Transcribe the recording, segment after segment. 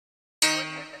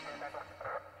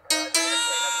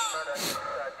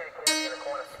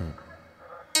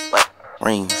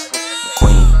rings.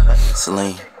 Queen,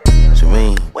 Celine,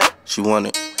 Jermaine, she want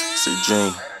it, it's a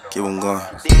dream. Keep on going.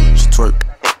 She twerk,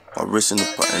 my wrist in the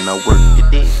pot and I work.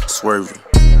 Swerving,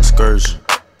 excursion,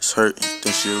 it's hurting.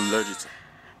 Think she allergic to.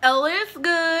 Oh, it's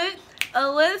good.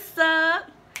 Oh, what's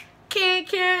up? Can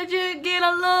Kara just get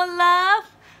a little love?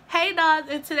 Hey dogs,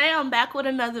 and today I'm back with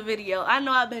another video. I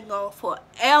know I've been gone forever.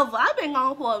 I've been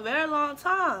gone for a very long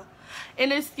time.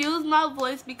 And excuse my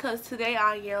voice because today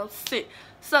I am sick.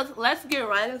 So let's get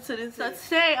right into this. So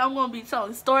today I'm going to be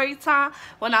telling story time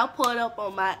when I pulled up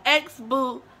on my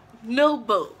ex-boo, new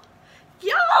boo.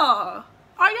 Y'all,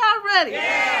 are y'all ready?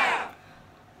 Yeah!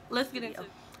 Let's get into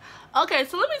it. Okay,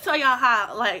 so let me tell y'all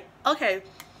how, okay,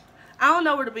 I don't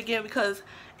know where to begin because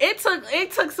it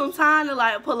took some time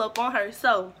to pull up on her.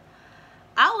 So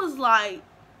I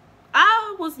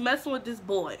was messing with this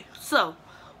boy. So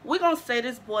we're gonna say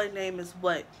this boy name is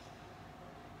what?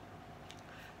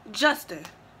 Justin.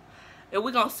 And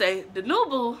we're gonna say the new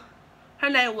boo, her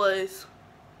name was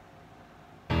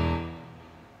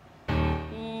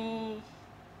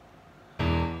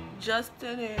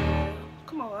Justin and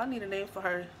come on, I need a name for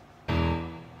her.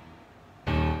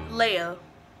 Leah.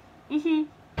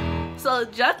 So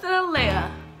Justin and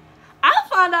Leah. I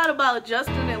found out about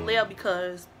Justin and Leah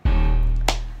because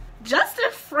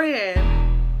Justin's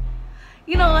friend,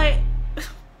 you know what?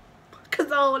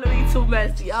 Because I don't want to be too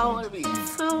messy. I don't want to be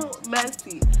too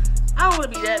messy. I don't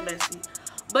want to be that messy.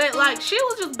 But she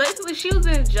was just basically, she was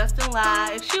in Justin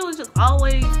Live. And she was just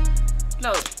always,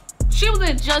 she was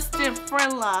in Justin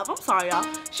Friend Live. I'm sorry, y'all.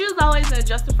 She was always in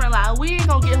Justin Friend Live. We ain't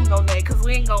gonna give him no name because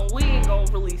we ain't gonna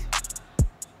really,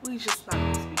 we just not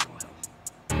gonna speak on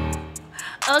him.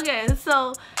 Okay,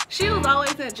 so she was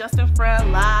always in Justin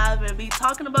Friend Live and be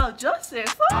talking about Justin.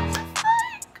 So I'm just like,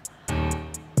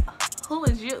 who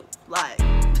is you?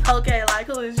 Okay,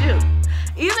 who is you?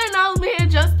 Even though me and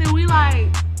Justin, we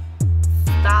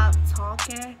stop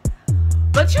talking.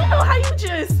 But you know how you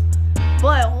just,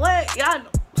 but what? Y'all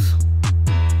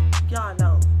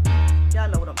know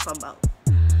what I'm talking about.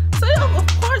 So yeah, of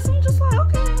course, I'm just like,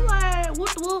 okay, what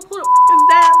the who the is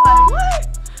that? What?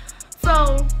 So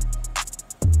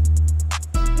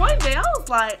one day I was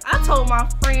I told my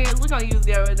friends, we're gonna use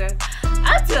everything.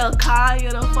 I tell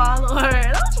Kaya to follow her, and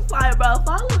I was just like, bro,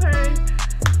 follow her.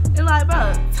 And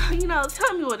bro,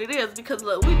 tell me what it is, because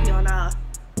look, we be on our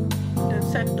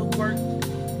detective work,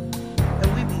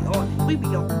 and we be on it. We be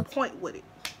on point with it.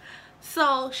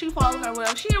 So she followed her,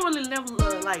 whatever. She didn't really never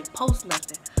post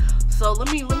nothing. So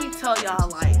let me tell y'all,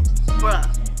 bruh,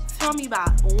 tell me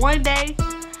about one day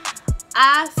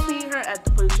I seen her at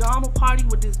the pajama party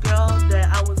with this girl that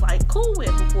I was cool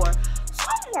with before. So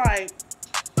I'm like,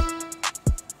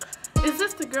 is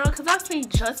this the girl? Because I seen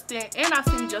Justin and I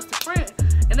seen Justin's friend.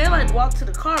 And they walked to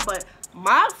the car, but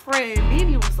my friend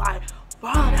Nene was like,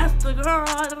 bro, that's the girl.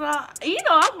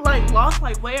 I'm lost,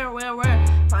 where?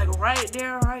 Right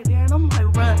there. And I'm like,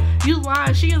 bro, you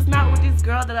lying. She is not with this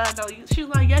girl that I know. She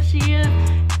was like, yes, she is.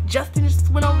 Justin just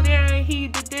went over there and he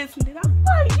did this and that. I'm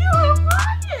like, you're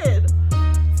lying.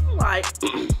 I'm like,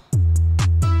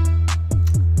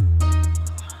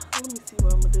 let me see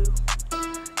what I'm gonna do.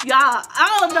 Y'all,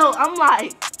 I don't know. I'm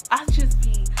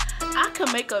I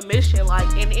could make a mission,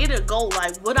 and it'll go,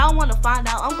 what I want to find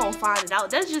out, I'm gonna find it out.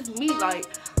 That's just me, I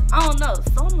don't know.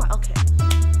 So I'm like, okay.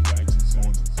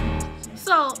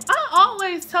 So I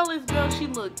always tell this girl she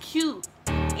look cute.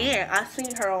 Yeah, I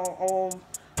seen her on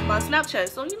my Snapchat.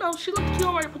 So, she looked cute.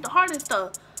 I'm ready to put the heart and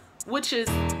stuff, which is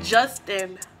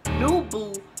Justin, new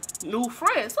boo, new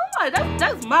friend. So I'm like,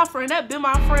 that's my friend. That been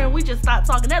my friend. We just stopped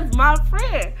talking. That's my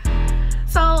friend.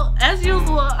 So as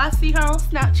usual, I see her on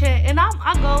Snapchat, and I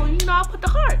go, I put the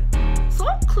heart. So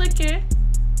I'm clicking.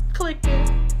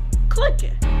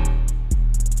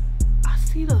 I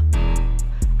see her.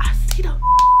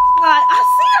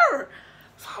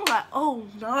 So I'm like, oh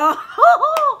no.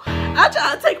 I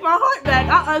try to take my heart back.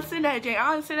 I unsend that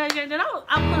Jane. Then I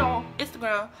put on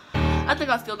Instagram. I think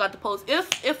I still got the post.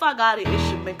 If I got it, it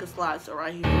should make a slide. So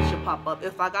right here, it should pop up.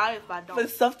 If I got it, if I don't. But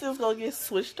something's gonna get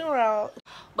switched around.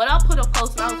 But I put a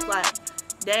post and I was like,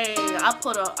 dang. I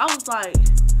was like,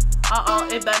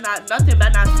 it better not, nothing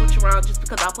better not switch around just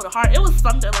because I put a heart. It was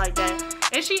something like that.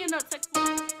 And she ended up texting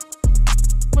me.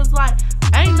 Was like,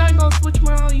 ain't nothing gonna switch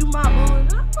around. You my boo.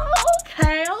 And I'm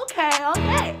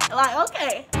like,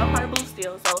 okay. I'm her boo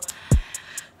still. So,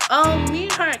 me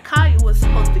and her and Kaya was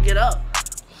supposed to get up.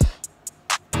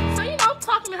 I'm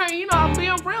talking to her, I'm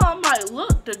being real. I'm like,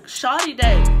 look, the shawty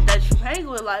that you hang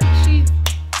with, she's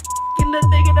getting the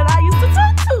nigga that I used to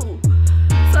talk to.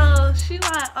 So she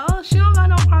oh, she don't got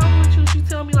no problem with you. She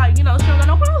tell me she don't got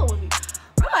no problem with me.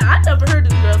 I'm like, I never never heard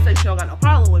this girl say she don't got no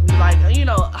problem with me. Like, you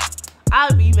know,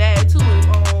 I'd be mad too if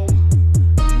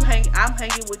I'm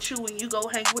hanging with you and you go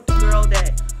hang with the girl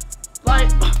that, like,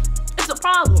 it's a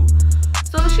problem.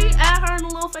 So she add her in the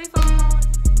little face on the phone.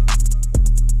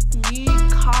 Me,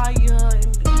 Kaya, and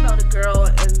you know the girl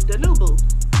and the new boo.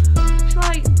 She's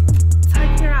like,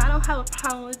 Kera, I don't have a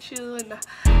problem with you, and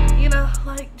you know,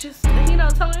 like, just, you know,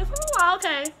 tell me. Oh,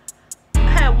 okay. I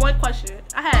had one question.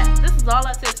 This is all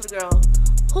I said to the girl.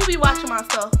 Who be watching my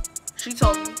stuff? She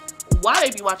told me. Why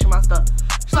they be watching my stuff?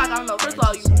 She's like, I don't know. First of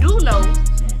all, you do know,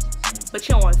 but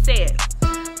you don't want to say it.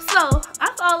 So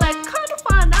I thought, like, come to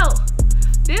find out,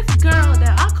 this girl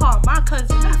that I call my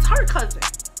cousin, that's her cousin.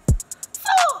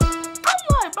 So I'm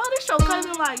like, bro, this your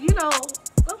cousin, like, you know,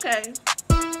 okay.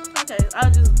 I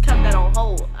just kept that on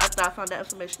hold after I found that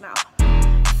information out.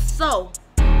 So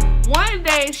one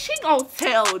day she gonna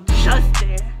tell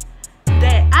Justin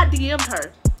that I DM'd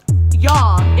her.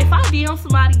 Y'all, if I DM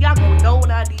somebody, y'all gonna know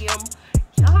when I DM.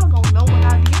 Y'all gonna know when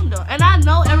I DM them. And I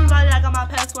know everybody that got my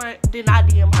password did not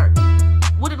DM her.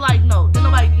 Would it like, no, did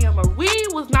nobody DM her. We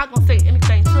was not gonna say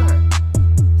anything to her.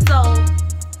 So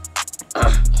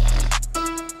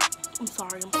I'm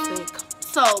sorry, I'm sick.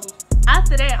 So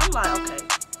after that, I'm like, okay.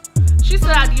 She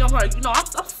said I DM her. You know,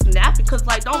 I'm snapping because,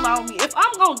 like, don't lie on me. If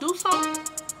I'm gonna do something,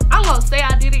 I'm gonna say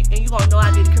I did it, and you gonna know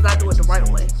I did it because I do it the right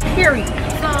way. Period.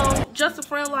 So just a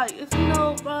friend, like, it's, you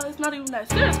know, bro, it's not even that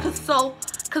serious. Cause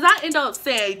I end up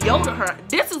saying yo to her.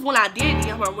 This is when I did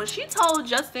DM her. When she told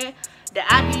Justin that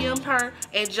I DM'd her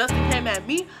and Justin came at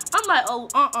me, I'm like, oh,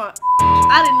 I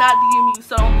did not DM you,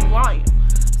 so don't be lying.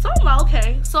 So I'm like,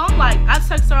 okay. So I'm like, I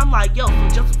text her, I'm like, yo, so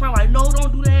just a friend, like, no,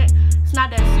 don't do that. It's not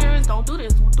that serious, don't do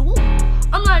this.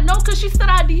 I'm like, no, cause she said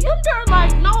I DM'd her,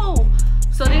 like, no.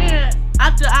 So then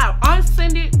after I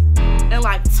unsend it, in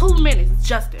like 2 minutes,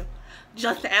 Justin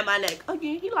at my neck.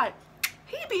 Again, he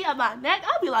be at my neck.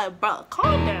 I be like, bro,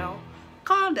 calm down,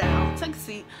 take a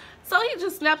seat. So he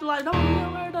just snapped like, don't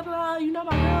DM her, da da da, you know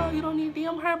my girl, you don't need to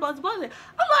DM her, buzz. I'm like,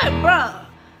 bro,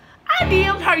 I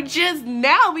DM'd her just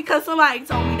now because somebody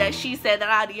told me that she said that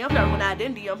I DM'd her when I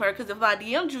didn't DM her. Because if I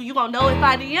DM'd you, you gonna know if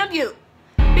I DM'd you.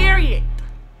 Period.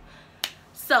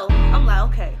 So I'm like,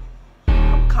 okay,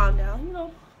 I'm calm down, you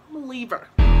know, I'm a leaver.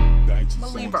 It's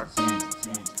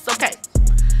okay.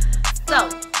 So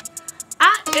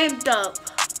I end up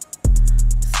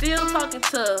still talking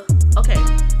to, okay,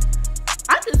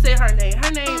 I can say her name.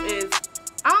 Her name is,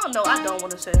 I don't know, I don't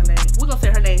want to say her name. We're going to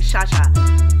say her name, Shasha.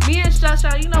 Me and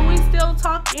Shasha, you know, we still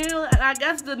talking, and I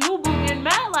guess the new boo getting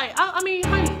mad. Like, I mean,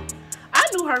 honey, I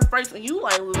knew her first, and you,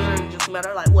 like, literally just met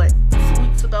her, like, what, 2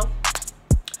 weeks ago?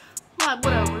 Like,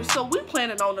 whatever. So we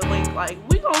planning on the link. Like,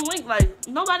 we gonna link. Like,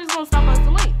 nobody's gonna stop us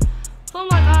to link. So I'm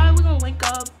like, alright, we're gonna link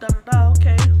up, da da da,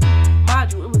 okay.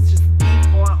 Mind you, it was just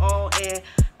beef going on, and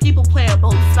people playing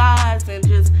both sides, and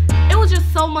just, it was just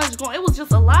so much going, it was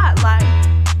just a lot, like,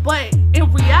 but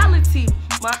in reality,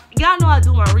 y'all know I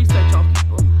do my research on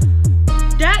people.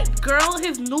 That girl,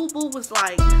 his new boo, was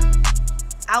like,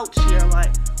 out here,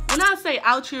 like, when I say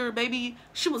out here, baby,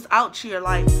 she was out here,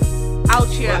 like, out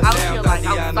here, like,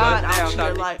 outside, out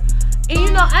here, like, and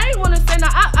you know, I ain't want to say, now,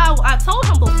 I told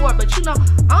him before, but you know,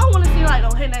 I don't want to see, like,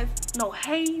 no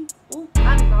hate, ooh,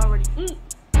 I didn't already,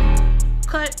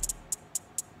 cut,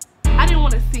 I didn't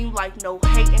want to seem like no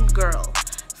hating girl,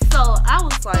 so I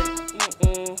was like,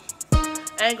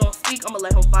 I ain't gonna speak, I'm gonna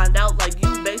let him find out, like,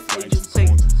 you basically just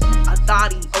picked a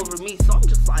thotty over me, so I'm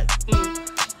just like,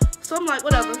 so I'm like,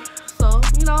 whatever, so,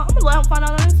 you know, I'm gonna let him find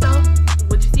out on himself,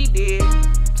 what you see did,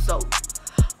 so,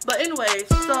 but anyway,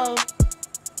 so,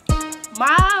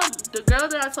 the girl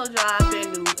that I told y'all I've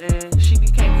been knew, and she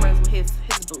became friends with his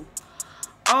boo,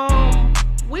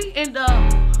 we end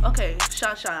up, okay,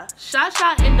 Shasha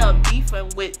end up beefing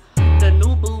with the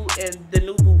new boo and the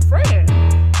new boo friend.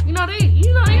 You know, they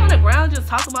on the ground just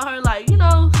talking about her, like, you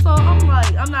know, so I'm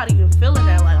like, I'm not even feeling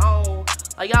that, like,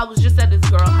 like, y'all was just at this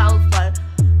girl's house, like,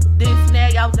 this and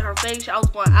that, y'all was in her face, y'all was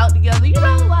going out together, you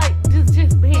know, like,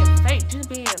 just being fake, just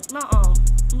being,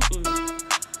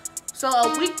 So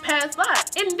a week passed by,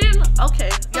 and then,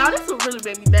 okay, y'all, this would really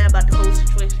made me bad about the whole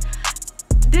situation.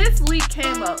 This week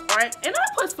came up, right, and I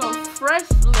put some fresh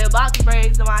little box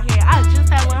braids in my hair. I just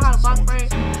had learned how to box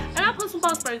braids, and I put some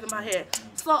box braids in my hair.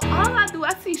 So all I do,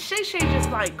 I see Shay just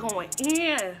like going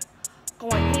in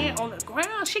on the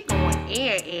ground. She going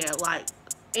in, like,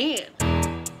 in.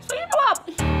 So you know, I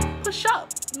push up,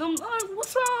 and I'm like,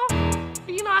 what's wrong? And,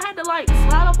 you know, I had to like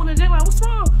slide up on the jet, like, what's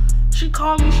wrong? She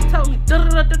called me, she told me da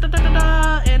da da da da da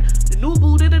da, and the new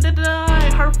boo da da da da,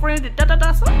 and her friend da da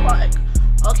da. So I'm like,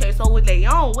 okay, so what they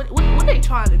on? What they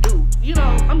trying to do? you know,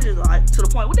 I'm just like, to the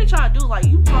point. What they trying to do? Like,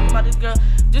 you talking about this girl,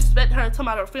 disrespect her, talking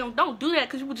about her film. Don't do that,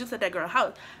 because you were just at that girl's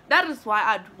house. That is why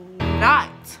I do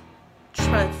not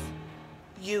trust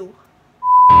you.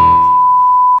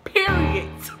 Period.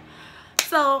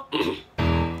 So,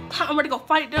 I'm ready to go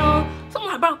fight them. So I'm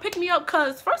like, bro, pick me up,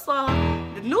 because first of all,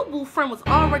 the new boo friend was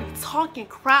already talking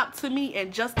crap to me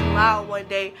and Justin Loud one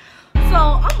day. So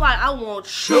I'm like, I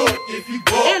want you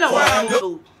and I want new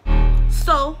boo.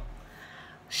 So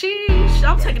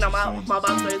I'm taking them out, my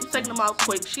boss says, I'm taking them out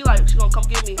quick. She gonna come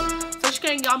get me. So she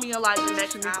can't get me in like the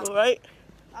next hour, right?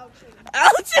 Out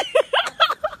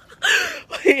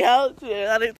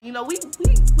here. You know, we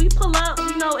pull up,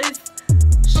 you know, it's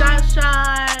Shy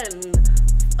and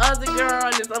other girl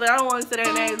and this other, I don't want to say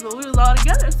their names, but we was all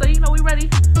together. So, you know, we ready.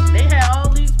 They had all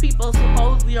these people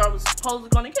supposedly or was supposedly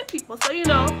going to get people. So, you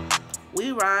know,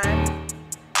 we ride.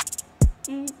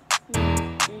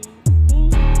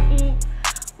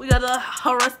 We got to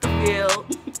Arrestafield.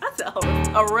 I said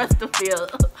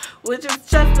Arrestafield, which is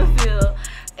Chesterfield.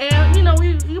 And, you know,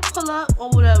 you pull up or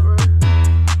whatever.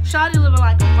 Shawty living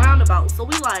like a roundabout. So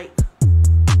we like,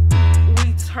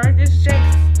 we turned this J.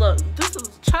 Look, this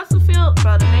is Chesterfield,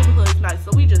 bro. The neighborhood is nice.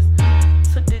 So we just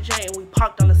took the J and we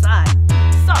parked on the side.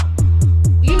 So,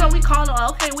 you know, we called her,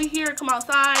 okay, we here, come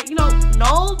outside. You know,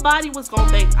 nobody was going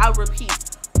to bake. I repeat,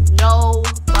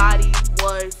 nobody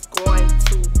was going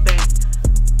to bake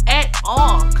at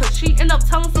all. Because she ended up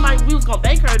telling somebody we was going to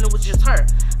bake her and it was just her.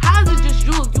 How is it just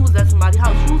you? You was at somebody's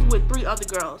house. You was with 3 other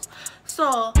girls.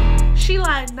 So, she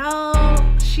like, no,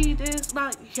 she this,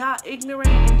 like, y'all ignorant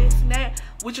and this and that.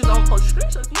 Which is on post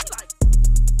screenshots. We like,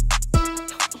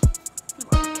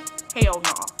 hell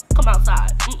no. Come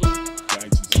outside.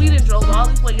 We done drove all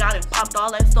this way. Y'all done popped all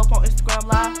that stuff on Instagram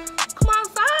Live. Come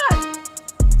outside.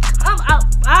 Come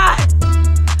outside.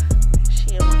 She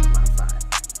didn't want to come outside.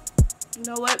 You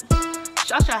know what?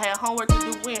 Shasha had homework to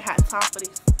do. We ain't had time for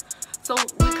this. So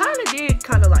we kind of did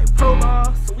like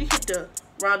prolong. So we hit the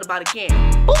roundabout again.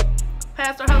 Boop.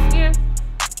 Past our house again.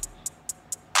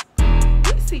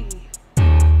 We see.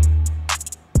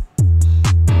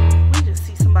 We just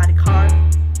see somebody's car.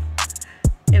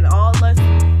 And all of us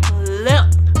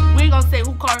flipped. We ain't gonna say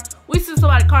who car. We see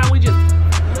somebody's car and we just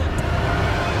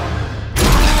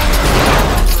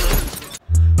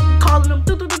calling them.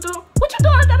 What you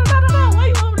doing? Da, da, da, da, da. Why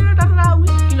you over there? Da, da, da. We,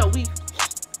 you know, we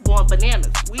going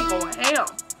bananas. We going ham.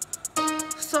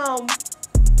 So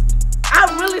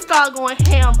I really started going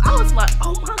ham. I was like,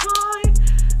 oh my god,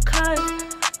 cause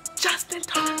Justin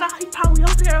talking out. He probably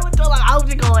over there with the, like, I was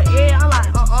just going in. I'm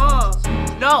like,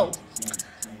 no.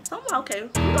 So I'm like, okay, we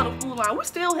got a food line. We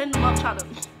still hitting them up, trying to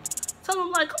tell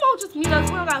them, like, come on, just meet us.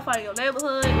 We don't gotta fight in your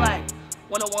neighborhood, like,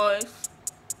 one-on-ones.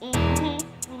 We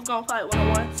was gonna fight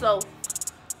one-on-one, so,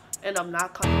 and I'm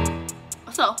not coming.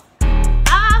 So,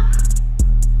 I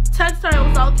text her, it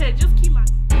was okay, just keep my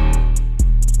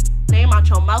name out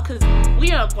your mouth, cause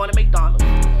we end up going to McDonald's.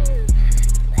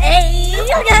 Hey, you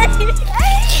got it.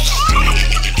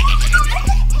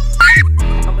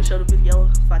 I'm gonna show the video,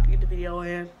 if I can get the video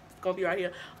in. Gonna be right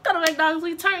here. Go to McDonald's,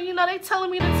 we turn, you know, they telling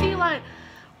me the tea like,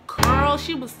 girl,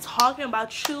 she was talking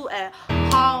about you at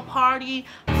hall party,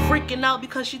 freaking out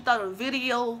because she thought a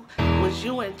video was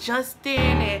you and Justin,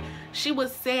 and she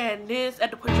was saying this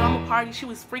at the pajama party. She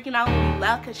was freaking out when we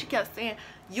left because she kept saying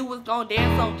you was gonna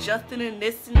dance on Justin and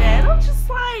this and that. And I'm just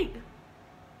like,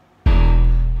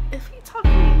 if he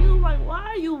talking to you, like, why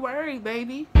are you worried,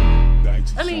 baby?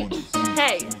 I mean,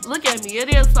 hey, look at me,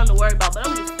 it is something to worry about, but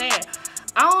I'm just saying,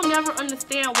 I don't never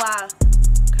understand why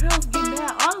girls get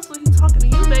mad. Honestly, he talking to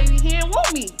you, baby. He ain't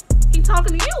want me. He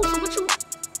talking to you. So what you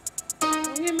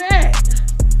get mad?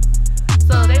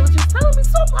 So they was just telling me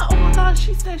something like, oh my god,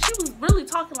 she said she was really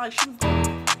talking like she was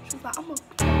going. She was like, I'm gonna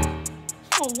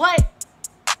what?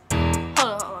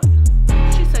 Hold on.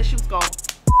 She said she was going.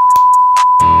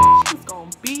 She was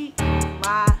gonna beat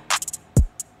my.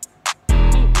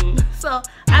 So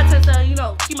I said, you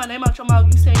know, keep my name out your mouth.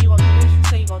 You saying you gonna do this, you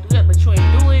saying you gonna do that, but you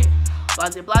ain't do it.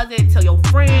 Blase. Tell your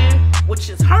friend, which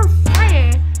is her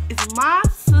friend, is my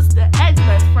sister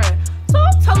ex-best friend. So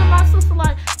I'm telling my sister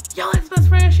like, yo, ex-best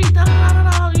friend, she da da da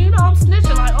da. You know, I'm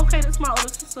snitching like, okay, that's my older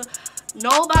sister.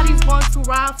 Nobody's going to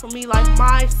ride for me like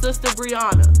my sister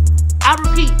Brianna. I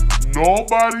repeat,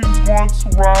 nobody's going to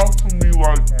ride for me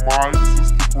like my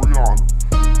sister Brianna.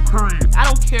 Period. I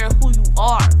don't care who you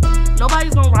are.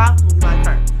 Nobody's gonna ride for me like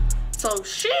her. So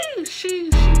she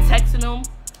texting them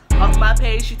off my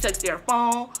page. She texted their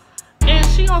phone, and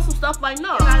she on some stuff like,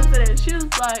 no. And I said it. She was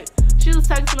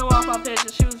texting them off my page,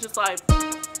 and she was just like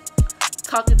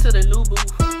talking to the new boo.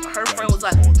 Her friend was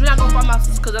like, you're not gonna fight my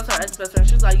sister, because that's her ex-best friend.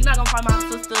 She's like, you're not gonna fight my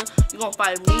sister, you're gonna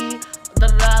fight me,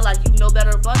 da-da-da, like, you know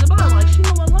better, blah, blah, blah. Like, she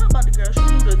knew a lot about the girl. She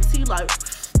knew the tea, like,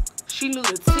 she knew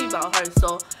the tea about her.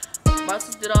 So, my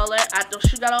sister did all that. After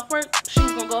she got off work, she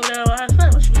was gonna go over there with her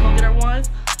friend. She was gonna get her ones.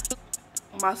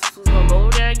 My sister was gonna go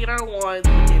over there and get her ones,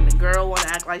 but then the girl wanna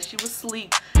act like she was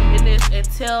asleep in this and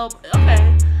tell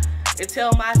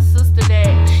my sister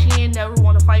that she ain't never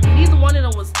wanna fight me. Neither one of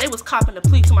them they was copping the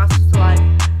plea to my sister, like,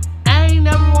 I ain't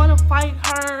never wanna fight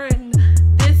her and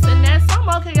this and that. So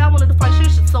I'm okay, y'all wanted to fight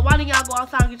shit, so why didn't y'all go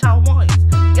outside and get y'all ones?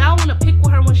 Y'all wanna pick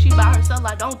with her when she by herself,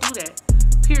 like, don't do that.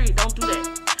 Period, don't do that.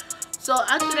 So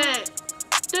after that,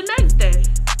 the next day,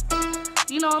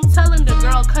 you know, I'm telling the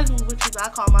girl cousin, which is I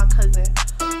call my cousin,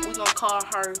 we gonna call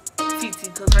her TT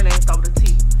because her name starts with a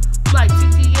T. I'm like,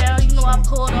 TT, yeah, you know, I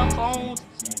pulled up on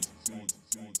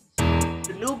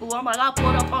the new boo. I'm like, I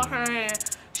pulled up on her and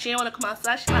she didn't want to come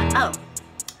outside. She's like, oh,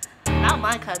 not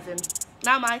my cousin.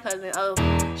 Not my cousin. Oh,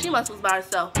 she must was by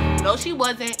herself. No, she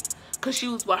wasn't, because she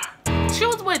was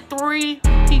with 3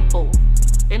 people.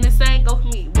 And the same go for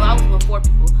me. Well, I was with 4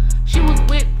 people. She was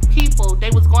with people. They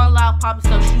was going loud, popping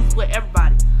stuff. She was with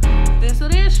everybody.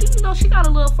 Then she, you know, she got a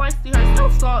little feisty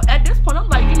herself. So at this point, I'm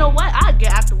like, you know what? I'd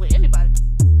get active with anybody.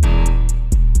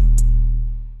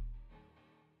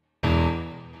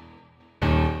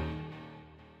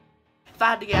 If I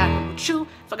had to get active with you,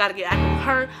 if I got to get active with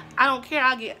her, I don't care.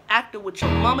 I'll get active with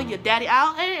your mama, your daddy.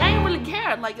 I ain't really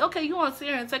care. Like, okay, you want to sit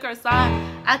here and take her aside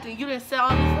after you didn't say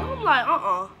all this. I'm like,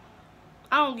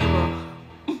 I don't give a.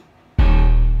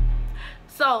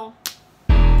 So,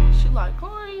 she like,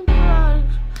 oh,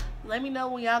 let me know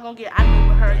when y'all gonna get active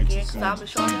with her again, because I've been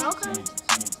showing her, okay.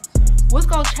 What's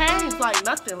gonna change? Like,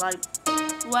 nothing. Like,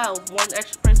 well, one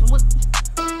extra person. What?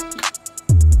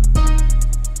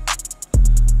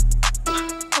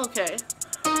 Okay.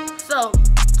 So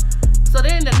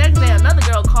then the next day, another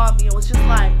girl called me and was just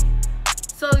like,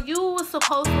 so you was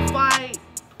supposed to fight,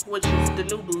 which is the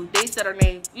new boo. They said her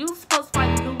name. You was supposed to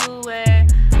fight the new boo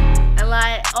and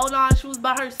like, oh no, she was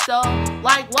by herself.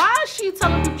 Like, why is she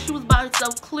telling people she was by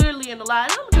herself clearly in the lie?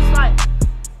 And I'm just like,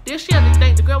 then she had to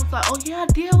think. The girl was like, oh yeah, I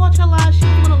did watch her lie. She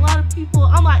was with a lot of people.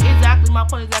 I'm like, exactly, my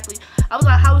point exactly. I was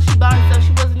like, how was she by herself?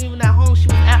 She wasn't even at home. She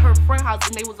was at her friend's house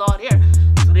and they was all there.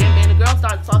 So then the girl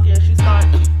started talking and she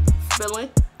started spilling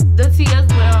the tea as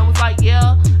well. I was like,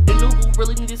 yeah, the new boo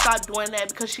really need to start doing that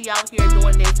because she out here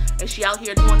doing this and she out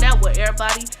here doing that with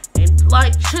everybody. And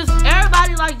like, just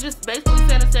everybody like just basically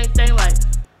saying the same thing, like,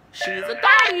 she's a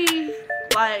daddy.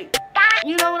 Like,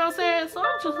 you know what I'm saying? So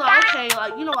I'm just like, okay,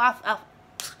 like, you know,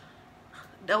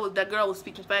 that girl was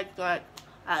speaking facts, like,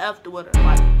 I effed with her.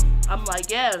 Like, I'm like,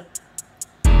 yeah.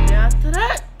 Then after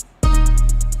that,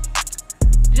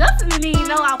 Justin didn't even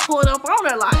know I pulled up on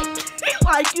her,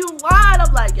 like you lied.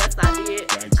 I'm like, yes, I did.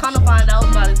 Kind of find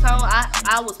out by the time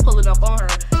I was pulling up on her,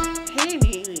 he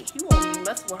won't even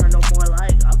mess with her no more.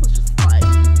 Like, I was just like,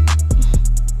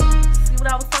 see what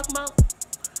I was talking about?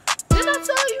 Didn't I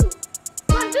tell you?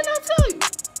 Like, didn't I tell you?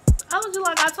 I was just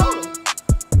like, I told him.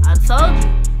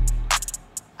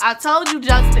 I told you,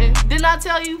 Justin. Didn't I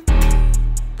tell you?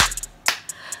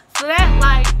 So that,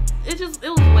 like, it was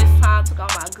a waste of time. Took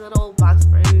out my good old box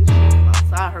spray. She came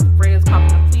outside. Her friends caught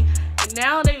me a plea. And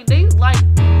now they like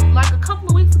a couple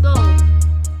of weeks ago,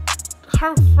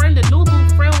 her friend, the new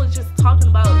boo friend, was just talking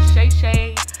about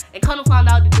Shay and kind of found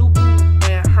out the new boo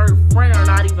and her friend are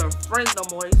not even friends no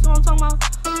more. You see what I'm talking about?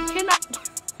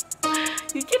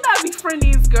 You cannot befriend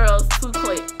these girls too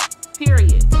quick.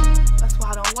 Period. That's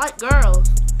why I don't like girls.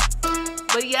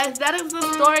 But yes, that is the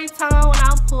story time when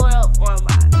I pulled up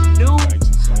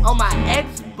on my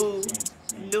ex-boo,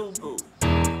 new boo.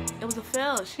 It was a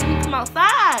fail. She didn't come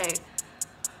outside.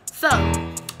 So,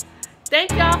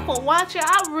 thank y'all for watching.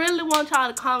 I really want y'all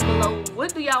to comment below.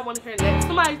 What do y'all want to hear next?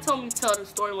 Somebody told me to tell the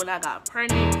story when I got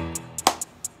pregnant,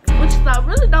 which is I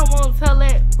really don't want to tell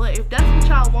that. But if that's what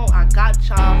y'all want, I got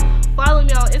y'all. Follow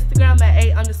me on Instagram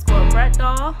at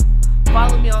 @_BrettDoll.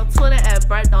 Follow me on Twitter at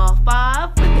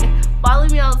BrettDoll5. Follow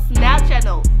me on Snapchat.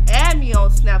 No, add me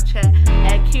on Snapchat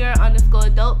at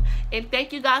Kera.Dope. And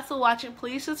thank you guys for watching.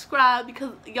 Please subscribe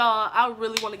because y'all, I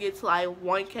really want to get to like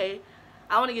 1K.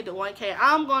 I want to get to 1K.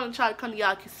 I'm going to try to come to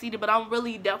y'all conceited, but I'm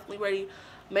really definitely ready to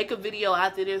make a video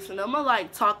after this. And I'm going to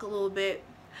like talk a little bit.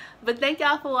 But thank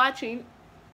y'all for watching.